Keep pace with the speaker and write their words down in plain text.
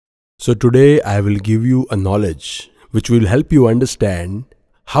So today I will give you a knowledge which will help you understand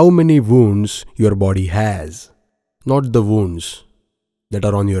how many wounds your body has, not the wounds that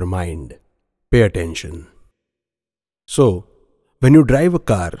are on your mind. Pay attention. So, when you drive a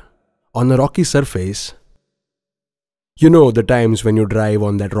car on a rocky surface, you know the times when you drive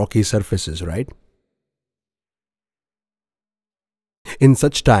on that rocky surfaces, right? In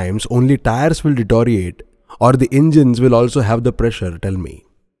such times, only tires will deteriorate or the engines will also have the pressure, tell me.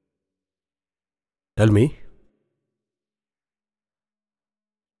 Tell me.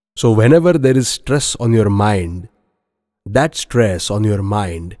 So whenever there is stress on your mind, that stress on your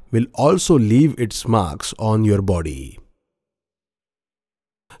mind will also leave its marks on your body.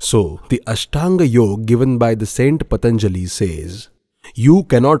 So the Ashtanga Yoga given by the Saint Patanjali says, you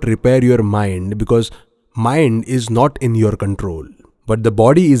cannot repair your mind because mind is not in your control, but the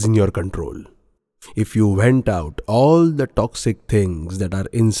body is in your control. If you vent out all the toxic things that are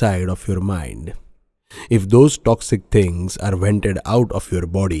inside of your mind, if those toxic things are vented out of your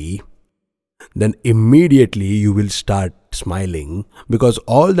body, then immediately you will start smiling because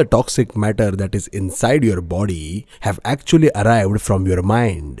all the toxic matter that is inside your body have actually arrived from your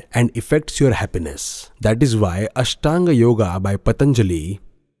mind and affects your happiness. That is why Ashtanga Yoga by Patanjali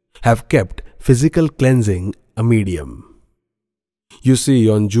have kept physical cleansing a medium. You see,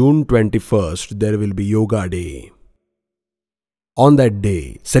 on June 21st there will be Yoga Day. On that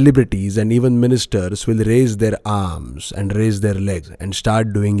day, celebrities and even ministers will raise their arms and raise their legs and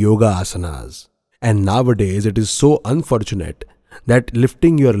start doing yoga asanas. And nowadays it is so unfortunate that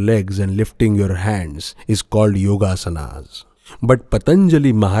lifting your legs and lifting your hands is called yoga asanas. But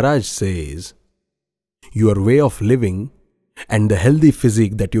Patanjali Maharaj says, your way of living and the healthy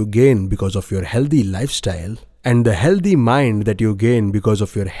physique that you gain because of your healthy lifestyle and the healthy mind that you gain because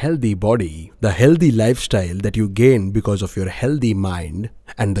of your healthy body, the healthy lifestyle that you gain because of your healthy mind,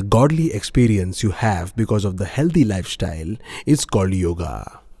 and the godly experience you have because of the healthy lifestyle is called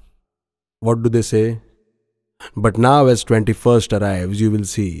yoga. What do they say? But now as 21st arrives, you will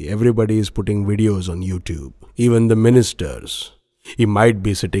see everybody is putting videos on YouTube. Even the ministers. He might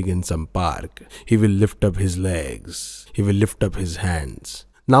be sitting in some park. He will lift up his legs. He will lift up his hands.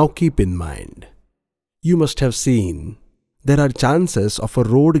 Now keep in mind, you must have seen there are chances of a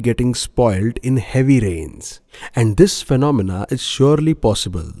road getting spoiled in heavy rains, and this phenomena is surely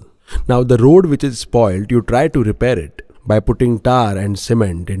possible. Now the road which is spoiled, you try to repair it by putting tar and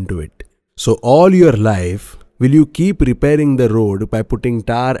cement into it. So all your life, will you keep repairing the road by putting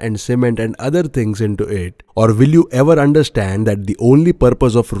tar and cement and other things into it, or will you ever understand that the only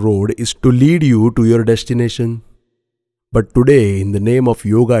purpose of road is to lead you to your destination? But today, in the name of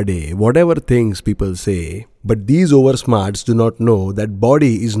Yoga Day, whatever things people say, but these oversmarts do not know that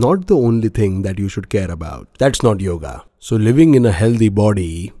body is not the only thing that you should care about. That's not yoga. So living in a healthy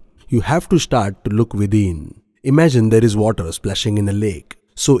body, you have to start to look within. Imagine there is water splashing in a lake.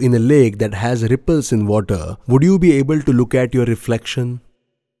 So in a lake that has ripples in water, would you be able to look at your reflection?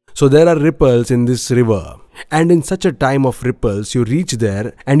 So there are ripples in this river, and in such a time of ripples, you reach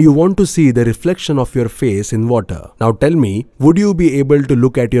there and you want to see the reflection of your face in water. Now tell me, would you be able to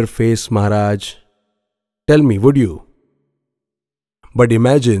look at your face, Maharaj? Tell me, would you? But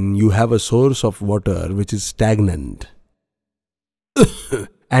imagine you have a source of water which is stagnant.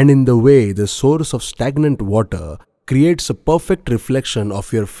 And in the way, the source of stagnant water creates a perfect reflection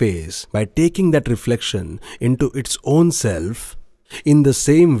of your face by taking that reflection into its own self. In the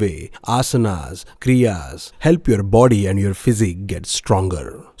same way, asanas, kriyas help your body and your physique get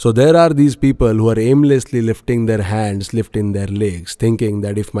stronger. So there are these people who are aimlessly lifting their hands, lifting their legs, thinking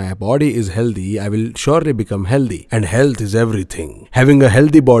that if my body is healthy, I will surely become healthy. And health is everything. Having a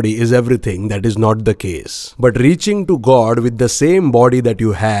healthy body is everything. That is not the case. But reaching to God with the same body that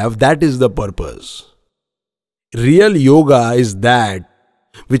you have, that is the purpose. Real yoga is that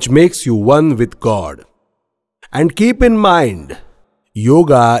which makes you one with God. And keep in mind,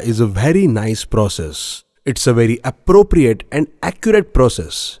 yoga is a very nice process. It's a very appropriate and accurate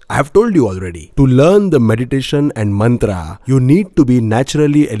process. I have told you already. To learn the meditation and mantra, you need to be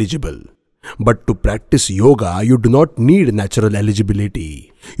naturally eligible. But to practice yoga, you do not need natural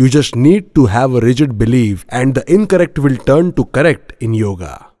eligibility. You just need to have a rigid belief, and the incorrect will turn to correct in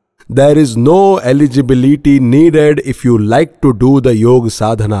yoga. There is no eligibility needed if you like to do the yoga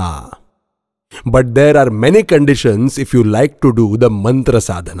sadhana. But there are many conditions if you like to do the mantra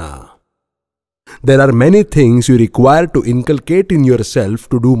sadhana. There are many things you require to inculcate in yourself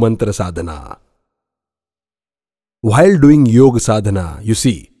to do mantra sadhana. While doing yoga sadhana, you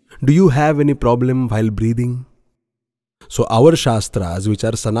see, do you have any problem while breathing? So our Shastras, which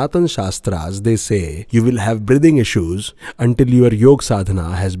are Sanatan Shastras, they say you will have breathing issues until your Yoga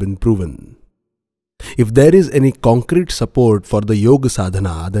Sadhana has been proven. If there is any concrete support for the Yoga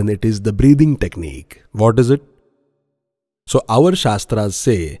Sadhana, then it is the breathing technique. What is it? So our Shastras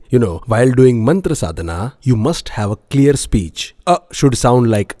say, while doing Mantra Sadhana, you must have a clear speech. A should sound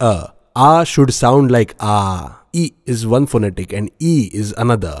like a should sound like a. E is one phonetic and E is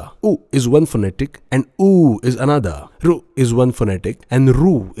another. U is one phonetic and U is another. Ru is one phonetic and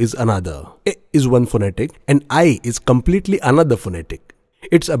Ru is another. E is one phonetic and I is completely another phonetic.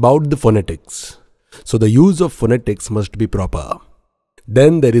 It's about the phonetics. So the use of phonetics must be proper.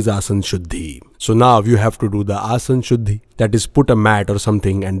 Then there is Asan Shuddhi. So now you have to do the Asan Shuddhi. That is, put a mat or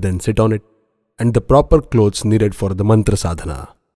something and then sit on it. And the proper clothes needed for the Mantra Sadhana.